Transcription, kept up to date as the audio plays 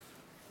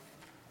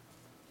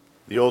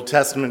The Old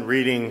Testament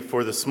reading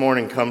for this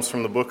morning comes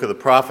from the book of the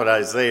prophet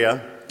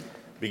Isaiah,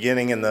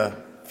 beginning in the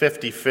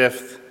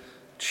 55th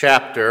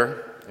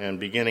chapter and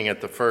beginning at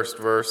the first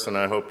verse, and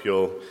I hope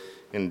you'll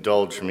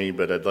indulge me,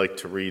 but I'd like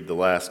to read the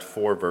last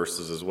 4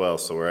 verses as well,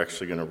 so we're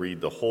actually going to read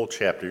the whole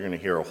chapter. You're going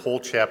to hear a whole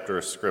chapter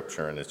of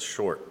Scripture, and it's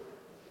short.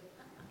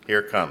 Here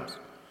it comes.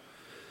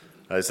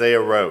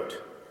 Isaiah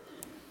wrote,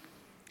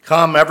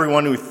 "Come,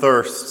 everyone who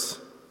thirsts,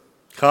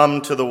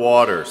 come to the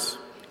waters.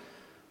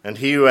 And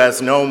he who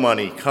has no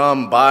money,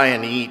 come buy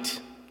and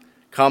eat.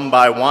 Come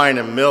buy wine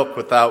and milk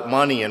without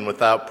money and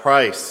without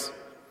price.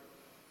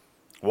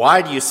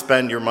 Why do you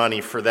spend your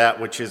money for that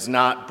which is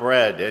not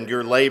bread, and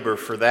your labor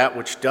for that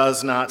which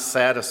does not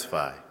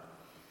satisfy?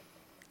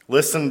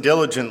 Listen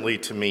diligently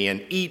to me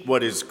and eat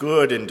what is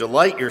good, and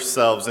delight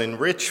yourselves in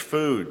rich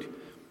food."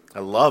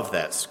 I love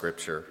that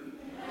scripture.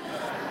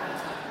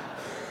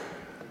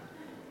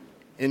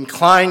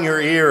 "Incline your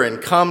ear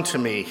and come to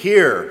me.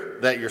 Hear,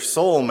 that your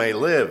soul may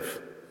live.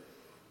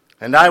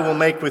 And I will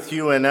make with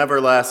you an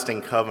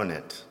everlasting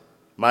covenant,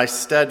 my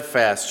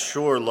steadfast,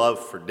 sure love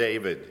for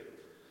David.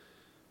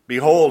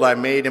 Behold, I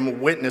made him a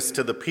witness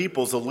to the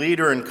peoples, a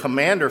leader and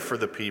commander for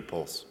the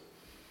peoples.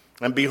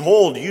 And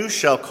behold, you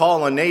shall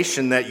call a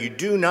nation that you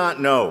do not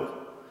know,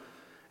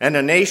 and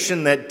a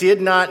nation that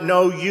did not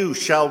know you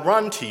shall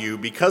run to you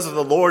because of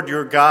the Lord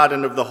your God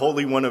and of the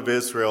Holy One of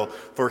Israel,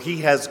 for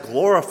he has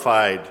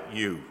glorified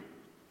you.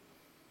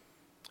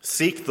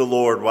 Seek the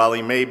Lord while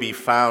he may be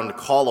found,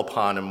 call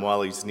upon him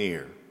while he's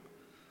near.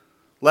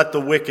 Let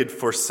the wicked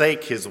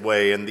forsake his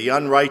way, and the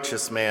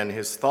unrighteous man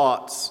his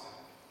thoughts.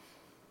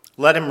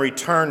 Let him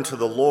return to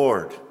the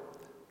Lord,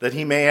 that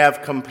he may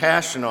have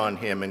compassion on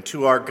him, and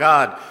to our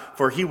God,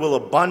 for he will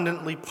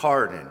abundantly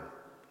pardon.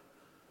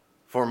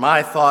 For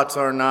my thoughts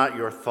are not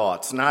your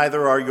thoughts,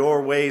 neither are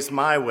your ways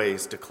my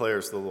ways,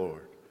 declares the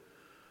Lord.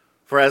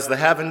 For as the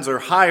heavens are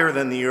higher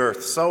than the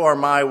earth, so are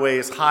my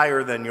ways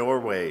higher than your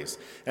ways,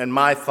 and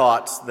my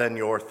thoughts than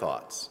your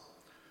thoughts.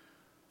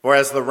 For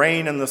as the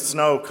rain and the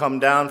snow come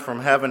down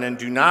from heaven and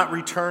do not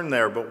return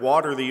there, but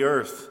water the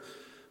earth,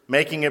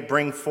 making it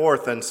bring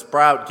forth and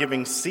sprout,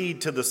 giving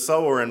seed to the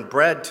sower and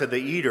bread to the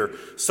eater,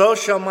 so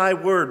shall my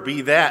word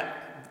be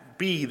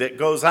that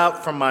goes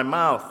out from my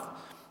mouth.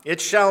 It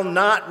shall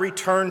not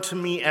return to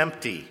me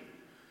empty,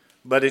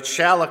 but it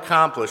shall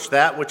accomplish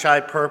that which I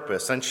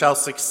purpose, and shall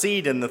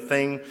succeed in the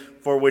thing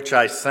for which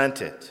I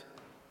sent it.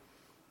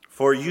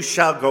 For you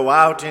shall go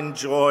out in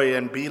joy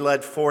and be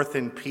led forth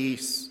in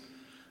peace.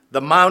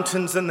 The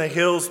mountains and the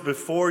hills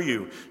before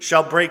you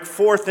shall break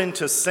forth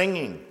into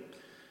singing,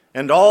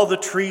 and all the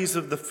trees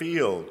of the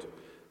field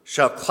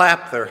shall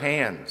clap their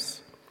hands.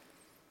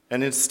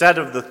 And instead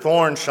of the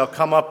thorn shall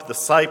come up the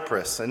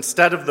cypress,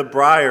 instead of the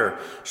briar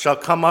shall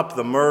come up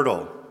the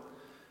myrtle.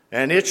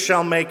 And it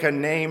shall make a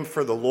name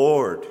for the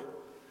Lord,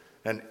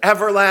 an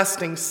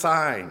everlasting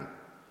sign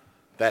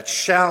that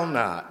shall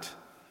not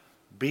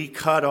be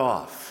cut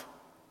off."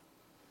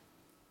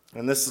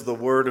 And this is the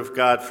word of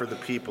God for the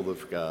people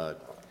of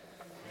God.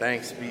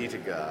 Thanks be to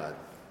God.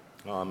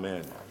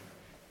 Amen.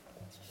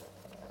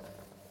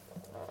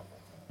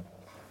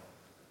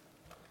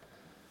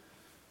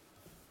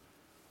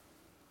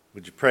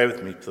 Would you pray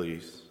with me,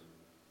 please?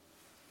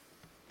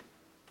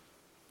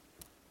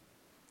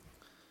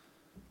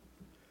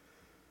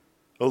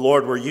 Oh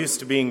Lord, we're used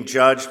to being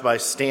judged by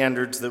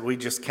standards that we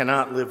just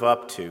cannot live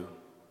up to.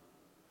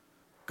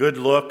 Good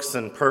looks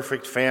and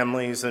perfect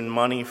families and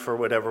money for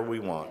whatever we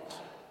want.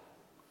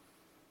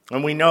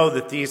 And we know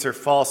that these are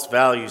false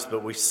values,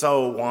 but we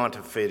so want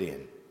to fit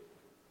in.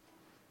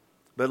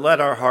 But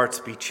let our hearts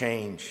be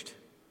changed.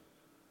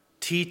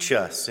 Teach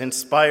us,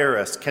 inspire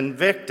us,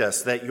 convict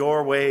us that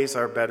your ways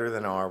are better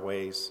than our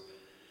ways,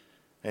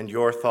 and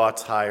your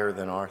thoughts higher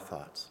than our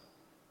thoughts.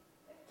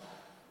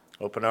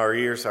 Open our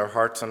ears, our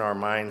hearts, and our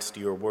minds to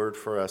your word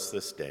for us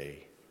this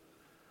day.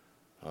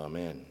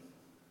 Amen.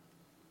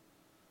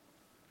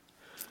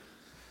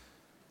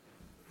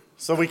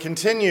 So we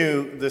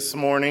continue this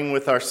morning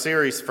with our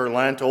series for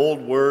Lent,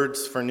 Old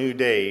Words for New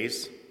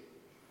Days.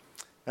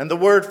 And the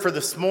word for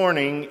this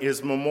morning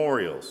is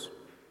memorials.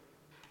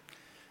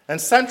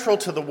 And central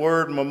to the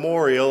word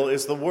memorial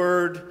is the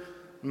word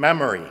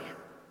memory.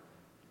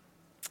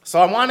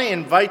 So I want to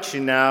invite you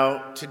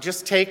now to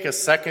just take a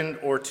second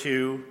or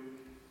two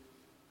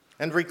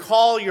and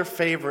recall your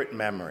favorite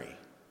memory.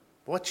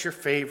 What's your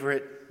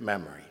favorite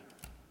memory?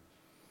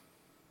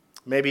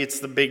 Maybe it's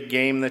the big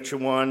game that you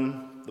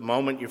won, the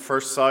moment you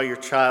first saw your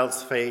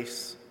child's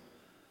face,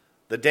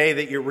 the day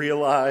that you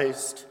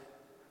realized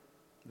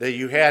that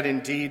you had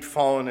indeed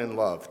fallen in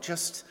love.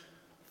 Just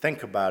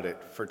think about it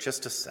for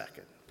just a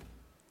second.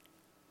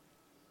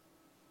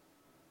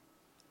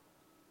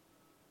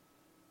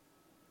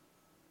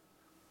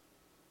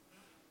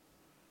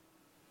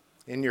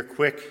 In your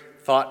quick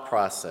thought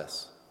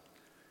process,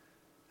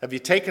 have you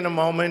taken a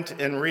moment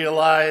and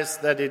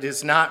realized that it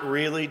is not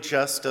really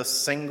just a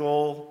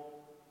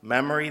single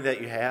memory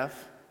that you have?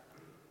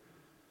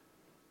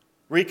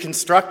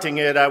 Reconstructing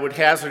it, I would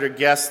hazard a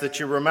guess that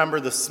you remember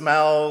the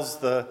smells,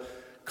 the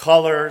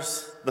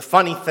colors, the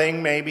funny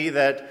thing maybe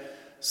that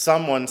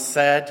someone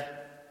said,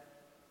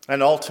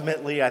 and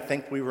ultimately I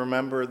think we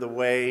remember the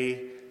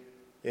way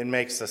it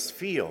makes us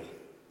feel.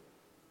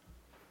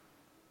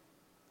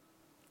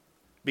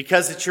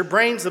 Because it's your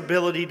brain's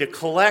ability to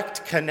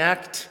collect,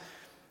 connect,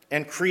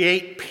 and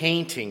create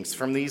paintings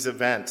from these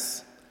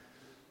events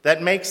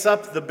that makes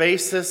up the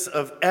basis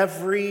of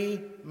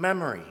every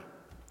memory.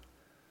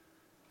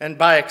 And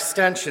by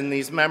extension,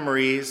 these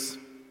memories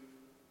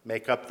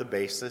make up the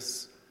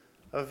basis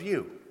of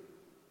you.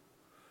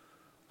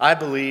 I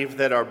believe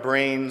that our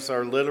brains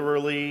are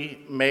literally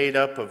made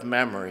up of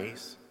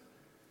memories,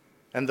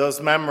 and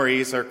those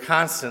memories are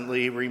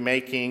constantly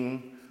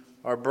remaking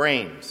our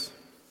brains.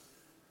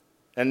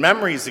 And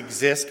memories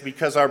exist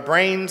because our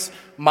brain's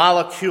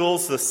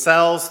molecules, the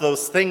cells,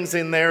 those things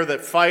in there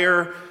that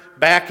fire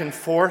back and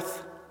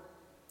forth,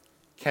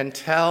 can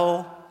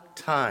tell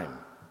time.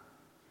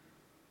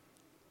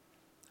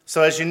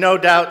 So as you no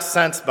doubt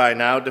sense by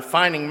now,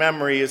 defining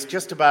memory is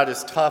just about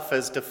as tough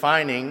as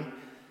defining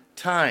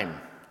time.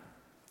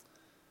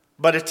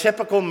 But a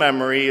typical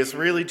memory is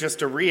really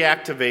just a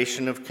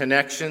reactivation of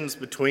connections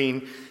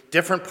between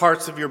different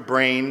parts of your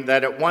brain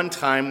that at one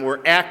time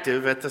were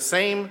active at the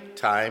same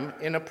time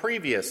in a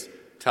previous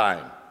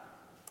time.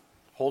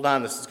 Hold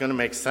on, this is going to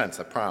make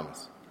sense, I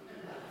promise.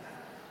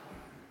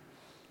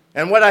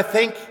 And what I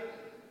think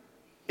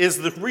is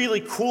the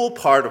really cool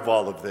part of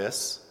all of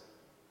this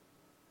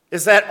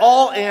is that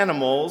all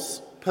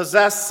animals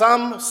possess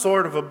some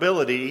sort of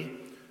ability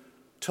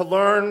to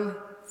learn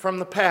from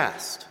the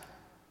past.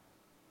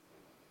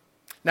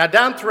 Now,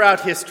 down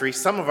throughout history,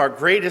 some of our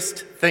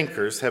greatest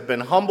thinkers have been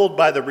humbled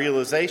by the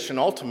realization,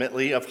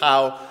 ultimately, of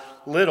how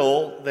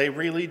little they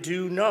really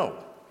do know.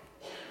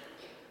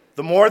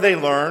 The more they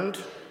learned,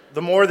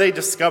 the more they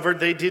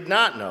discovered they did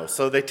not know.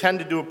 So they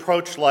tended to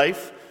approach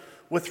life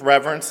with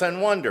reverence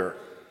and wonder.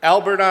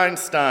 Albert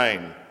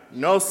Einstein,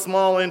 no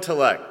small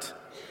intellect,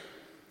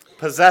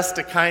 possessed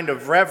a kind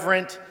of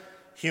reverent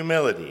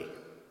humility.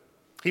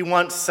 He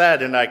once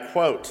said, and I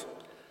quote,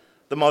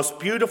 "The most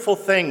beautiful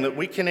thing that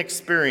we can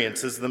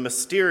experience is the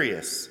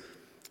mysterious,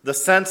 the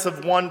sense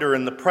of wonder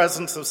in the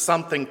presence of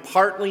something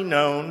partly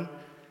known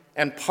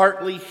and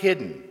partly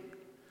hidden.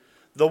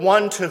 The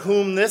one to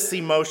whom this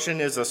emotion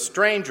is a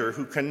stranger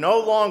who can no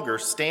longer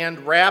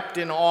stand wrapped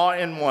in awe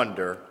and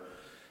wonder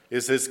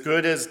is as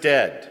good as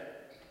dead,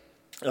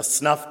 a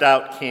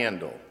snuffed-out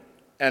candle."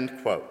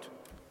 End quote.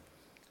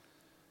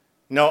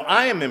 No,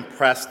 I am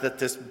impressed that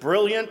this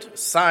brilliant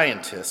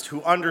scientist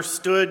who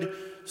understood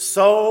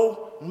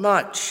so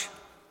much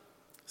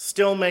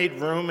still made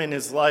room in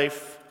his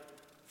life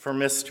for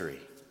mystery.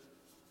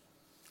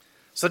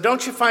 So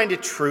don't you find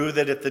it true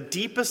that at the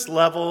deepest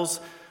levels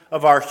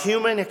of our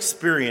human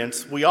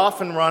experience, we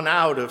often run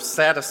out of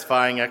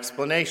satisfying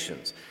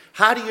explanations?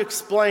 How do you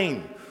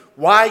explain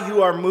why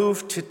you are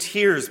moved to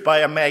tears by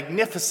a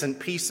magnificent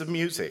piece of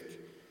music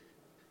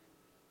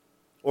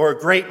or a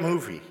great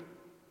movie?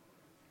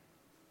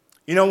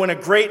 You know, when a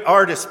great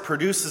artist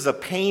produces a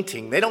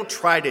painting, they don't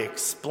try to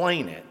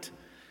explain it.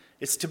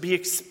 It's to be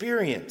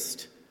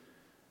experienced,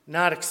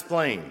 not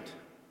explained.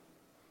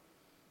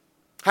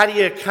 How do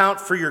you account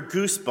for your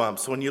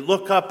goosebumps when you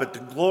look up at the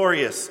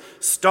glorious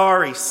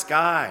starry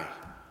sky?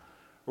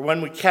 Or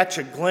when we catch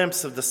a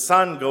glimpse of the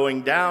sun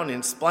going down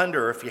in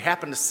splendor, or if you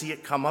happen to see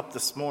it come up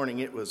this morning,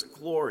 it was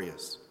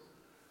glorious.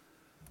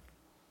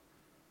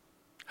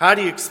 How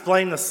do you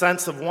explain the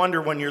sense of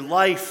wonder when your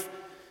life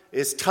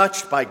is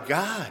touched by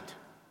God?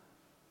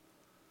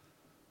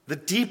 The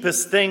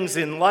deepest things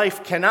in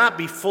life cannot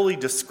be fully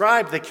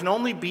described. They can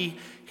only be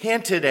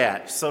hinted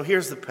at. So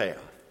here's the payoff.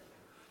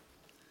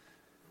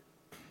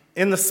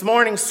 In this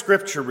morning's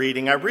scripture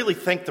reading, I really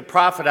think the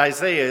prophet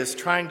Isaiah is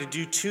trying to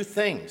do two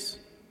things.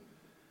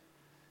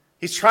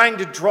 He's trying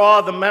to draw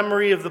the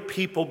memory of the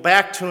people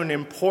back to an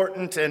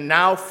important and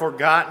now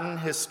forgotten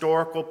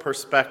historical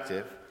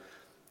perspective.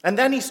 And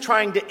then he's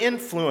trying to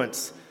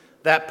influence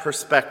that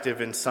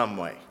perspective in some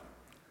way.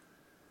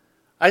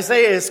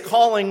 Isaiah is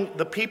calling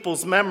the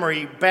people's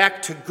memory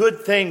back to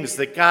good things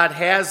that God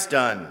has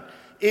done,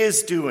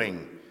 is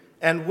doing,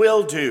 and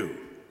will do.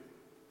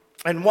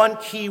 And one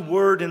key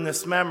word in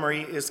this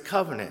memory is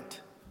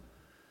covenant.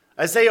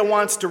 Isaiah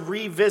wants to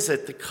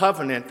revisit the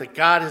covenant that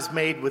God has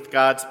made with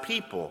God's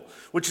people,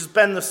 which has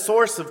been the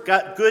source of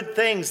good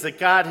things that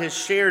God has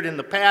shared in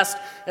the past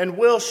and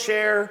will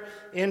share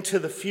into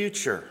the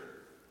future.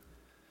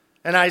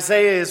 And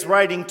Isaiah is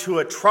writing to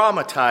a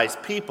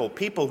traumatized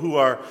people who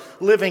are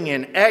living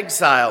in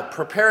exile,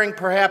 preparing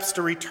perhaps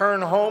to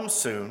return home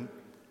soon.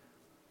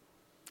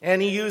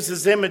 And he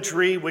uses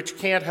imagery which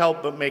can't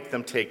help but make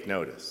them take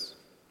notice.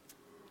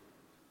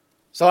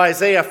 So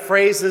Isaiah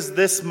phrases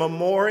this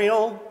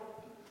memorial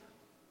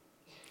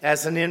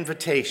as an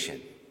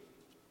invitation.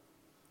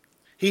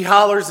 He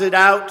hollers it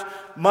out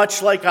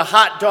much like a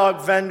hot dog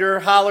vendor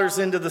hollers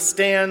into the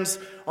stands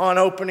on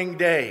opening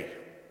day.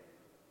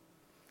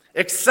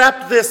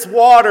 "Except this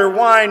water,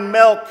 wine,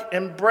 milk,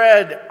 and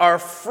bread are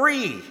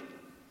free.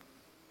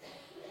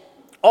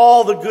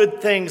 All the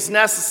good things,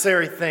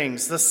 necessary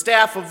things, the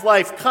staff of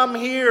life, come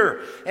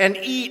here and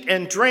eat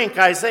and drink,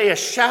 Isaiah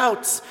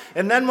shouts.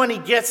 And then when he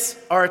gets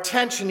our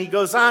attention, he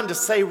goes on to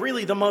say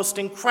really the most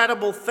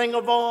incredible thing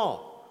of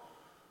all.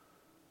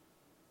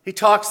 He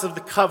talks of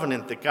the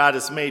covenant that God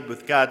has made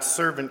with God's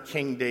servant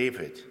King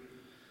David.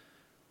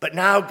 But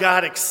now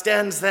God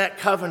extends that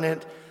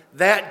covenant,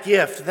 that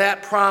gift,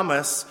 that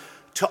promise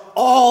to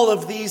all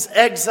of these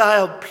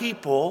exiled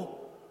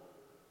people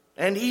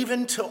and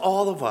even to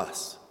all of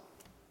us.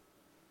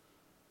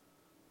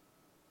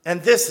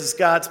 And this is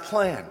God's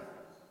plan.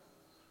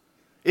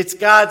 It's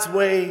God's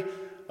way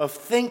of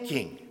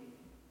thinking.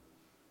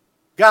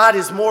 God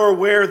is more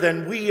aware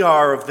than we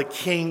are of the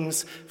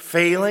king's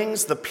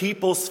failings, the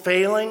people's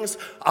failings,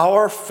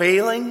 our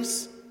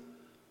failings.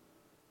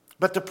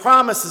 But the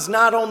promise is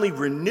not only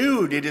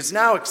renewed, it is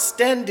now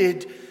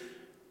extended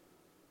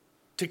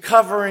to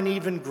cover an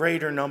even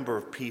greater number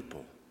of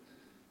people.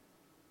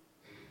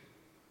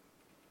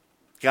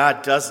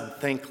 God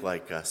doesn't think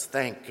like us,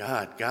 thank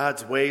God.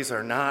 God's ways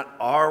are not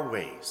our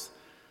ways.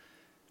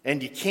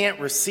 And you can't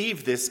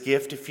receive this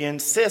gift if you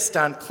insist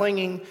on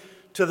clinging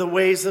to the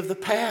ways of the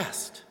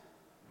past.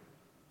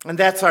 And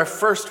that's our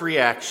first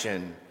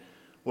reaction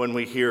when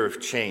we hear of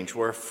change.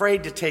 We're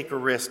afraid to take a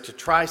risk, to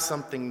try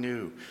something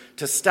new,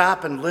 to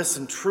stop and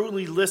listen,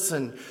 truly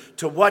listen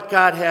to what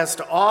God has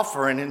to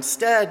offer. And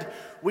instead,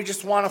 we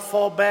just want to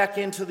fall back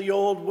into the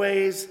old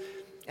ways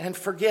and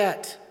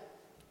forget.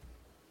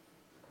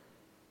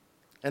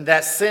 And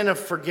that sin of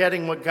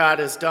forgetting what God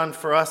has done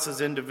for us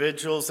as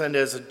individuals and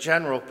as a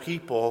general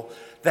people,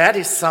 that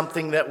is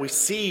something that we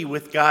see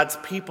with God's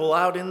people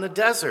out in the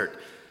desert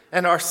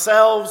and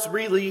ourselves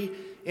really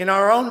in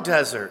our own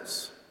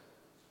deserts.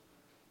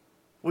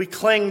 We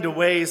cling to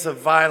ways of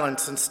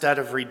violence instead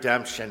of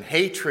redemption,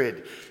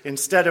 hatred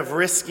instead of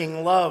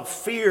risking love,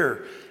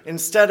 fear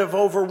instead of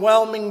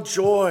overwhelming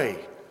joy.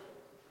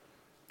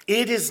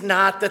 It is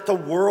not that the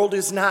world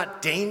is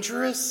not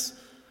dangerous.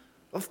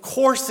 Of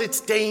course it's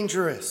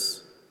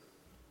dangerous.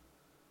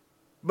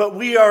 But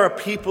we are a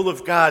people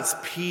of God's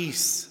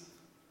peace.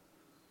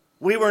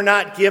 We were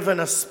not given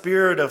a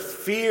spirit of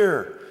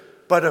fear,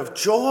 but of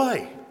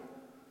joy.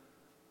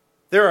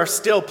 There are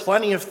still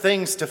plenty of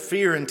things to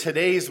fear in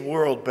today's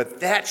world, but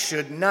that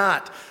should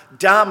not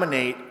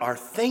dominate our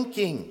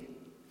thinking.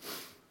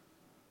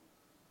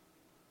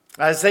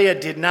 Isaiah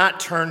did not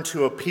turn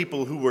to a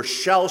people who were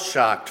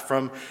shell-shocked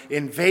from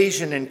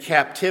invasion and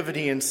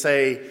captivity and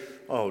say,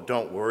 "Oh,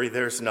 don't worry,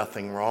 there's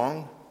nothing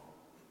wrong."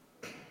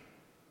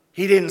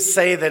 He didn't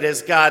say that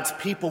as God's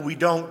people we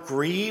don't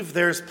grieve.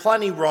 There's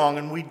plenty wrong,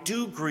 and we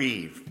do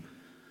grieve.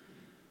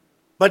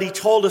 But he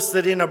told us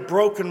that in a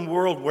broken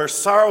world where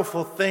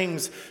sorrowful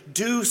things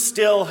do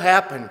still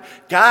happen,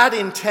 God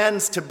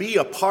intends to be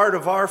a part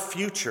of our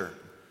future,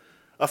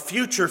 a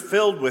future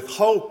filled with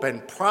hope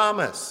and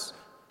promise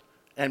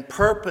and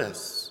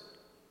purpose.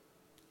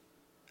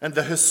 And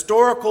the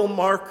historical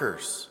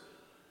markers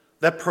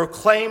that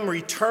proclaim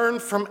return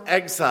from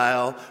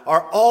exile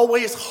are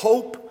always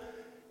hope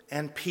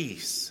and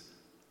peace.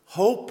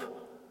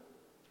 Hope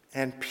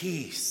and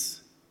peace.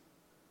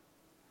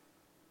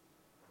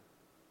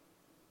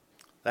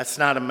 That's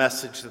not a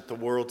message that the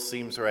world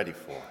seems ready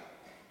for,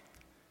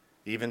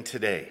 even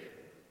today.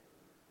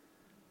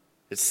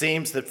 It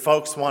seems that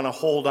folks want to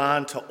hold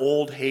on to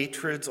old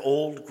hatreds,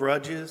 old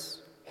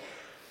grudges.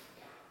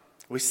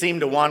 We seem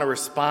to want to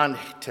respond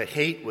to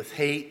hate with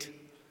hate,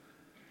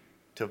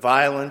 to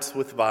violence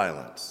with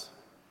violence.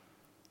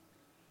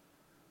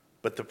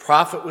 But the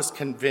prophet was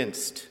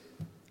convinced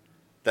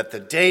that the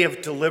day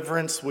of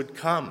deliverance would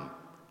come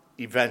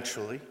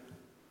eventually.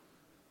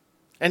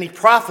 And he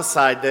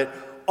prophesied that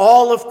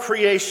all of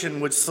creation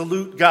would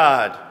salute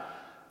God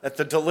at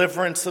the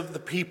deliverance of the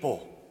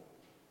people.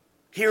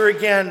 Here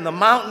again, the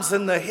mountains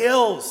and the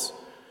hills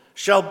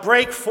shall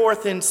break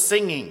forth in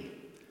singing,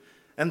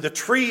 and the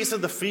trees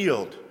of the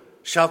field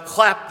shall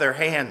clap their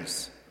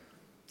hands.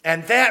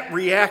 And that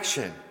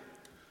reaction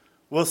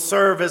will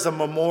serve as a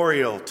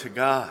memorial to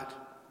God.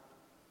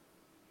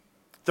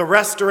 The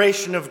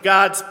restoration of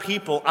God's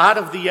people out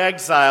of the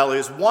exile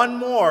is one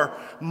more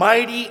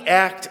mighty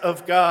act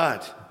of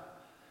God.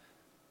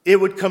 It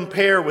would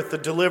compare with the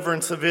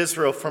deliverance of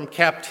Israel from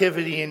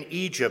captivity in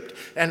Egypt,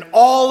 and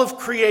all of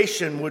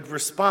creation would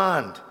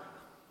respond.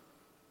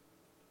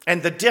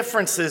 And the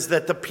differences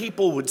that the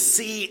people would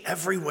see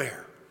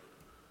everywhere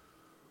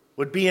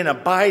would be an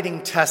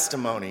abiding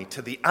testimony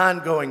to the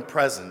ongoing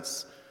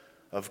presence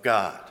of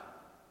God.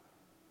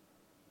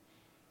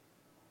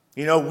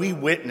 You know, we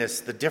witness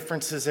the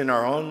differences in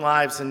our own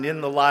lives and in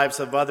the lives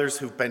of others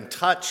who've been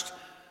touched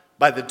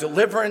by the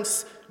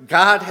deliverance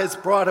God has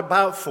brought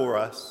about for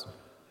us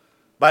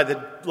by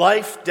the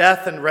life,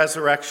 death, and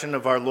resurrection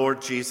of our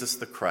Lord Jesus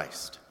the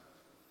Christ.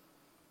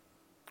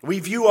 We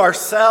view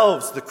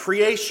ourselves, the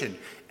creation,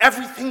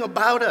 everything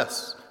about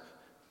us,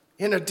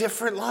 in a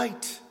different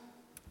light.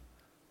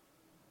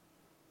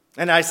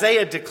 And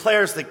Isaiah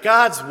declares that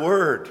God's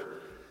word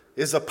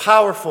is a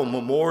powerful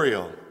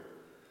memorial.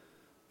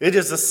 It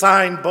is a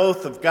sign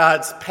both of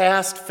God's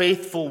past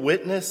faithful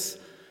witness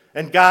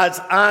and God's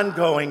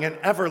ongoing and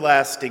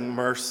everlasting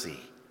mercy.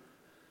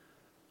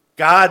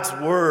 God's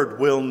word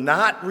will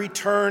not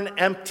return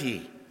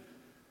empty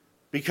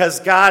because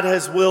God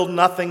has willed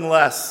nothing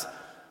less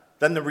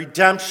than the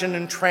redemption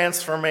and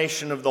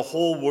transformation of the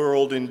whole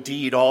world,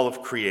 indeed all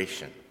of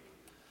creation.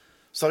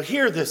 So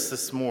hear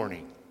this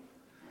morning.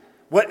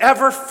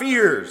 Whatever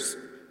fears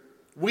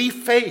we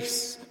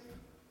face,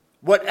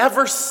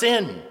 whatever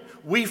sin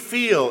we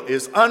feel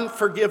is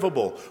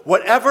unforgivable,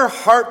 whatever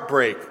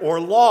heartbreak or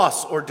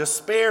loss or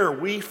despair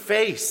we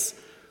face,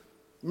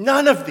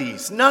 none of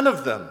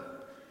them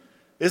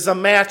is a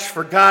match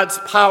for God's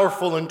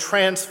powerful and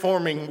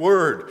transforming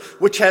word,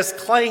 which has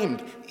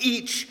claimed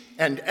each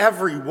and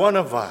every one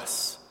of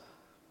us.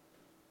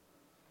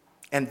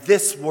 And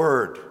this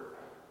word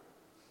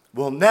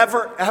will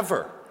never,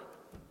 ever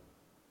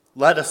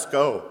let us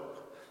go.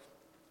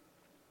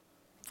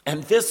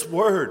 And this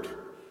word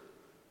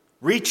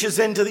reaches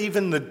into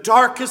even the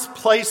darkest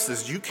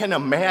places you can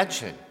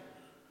imagine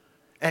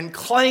and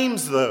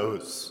claims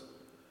those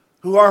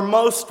who are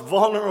most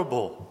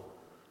vulnerable.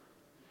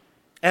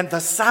 And the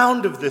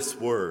sound of this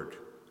word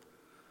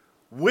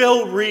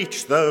will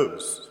reach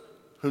those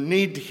who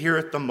need to hear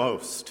it the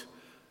most,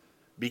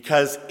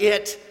 because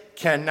it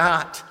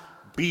cannot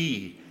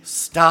be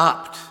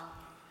stopped,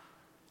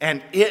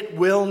 and it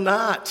will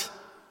not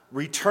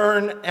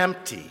return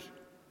empty.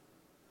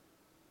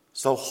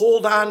 So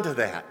hold on to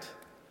that,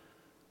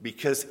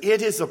 because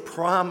it is a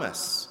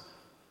promise.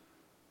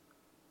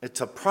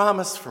 It's a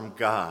promise from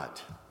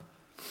God.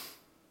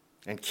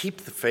 And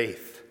keep the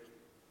faith.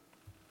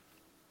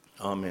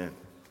 Amen.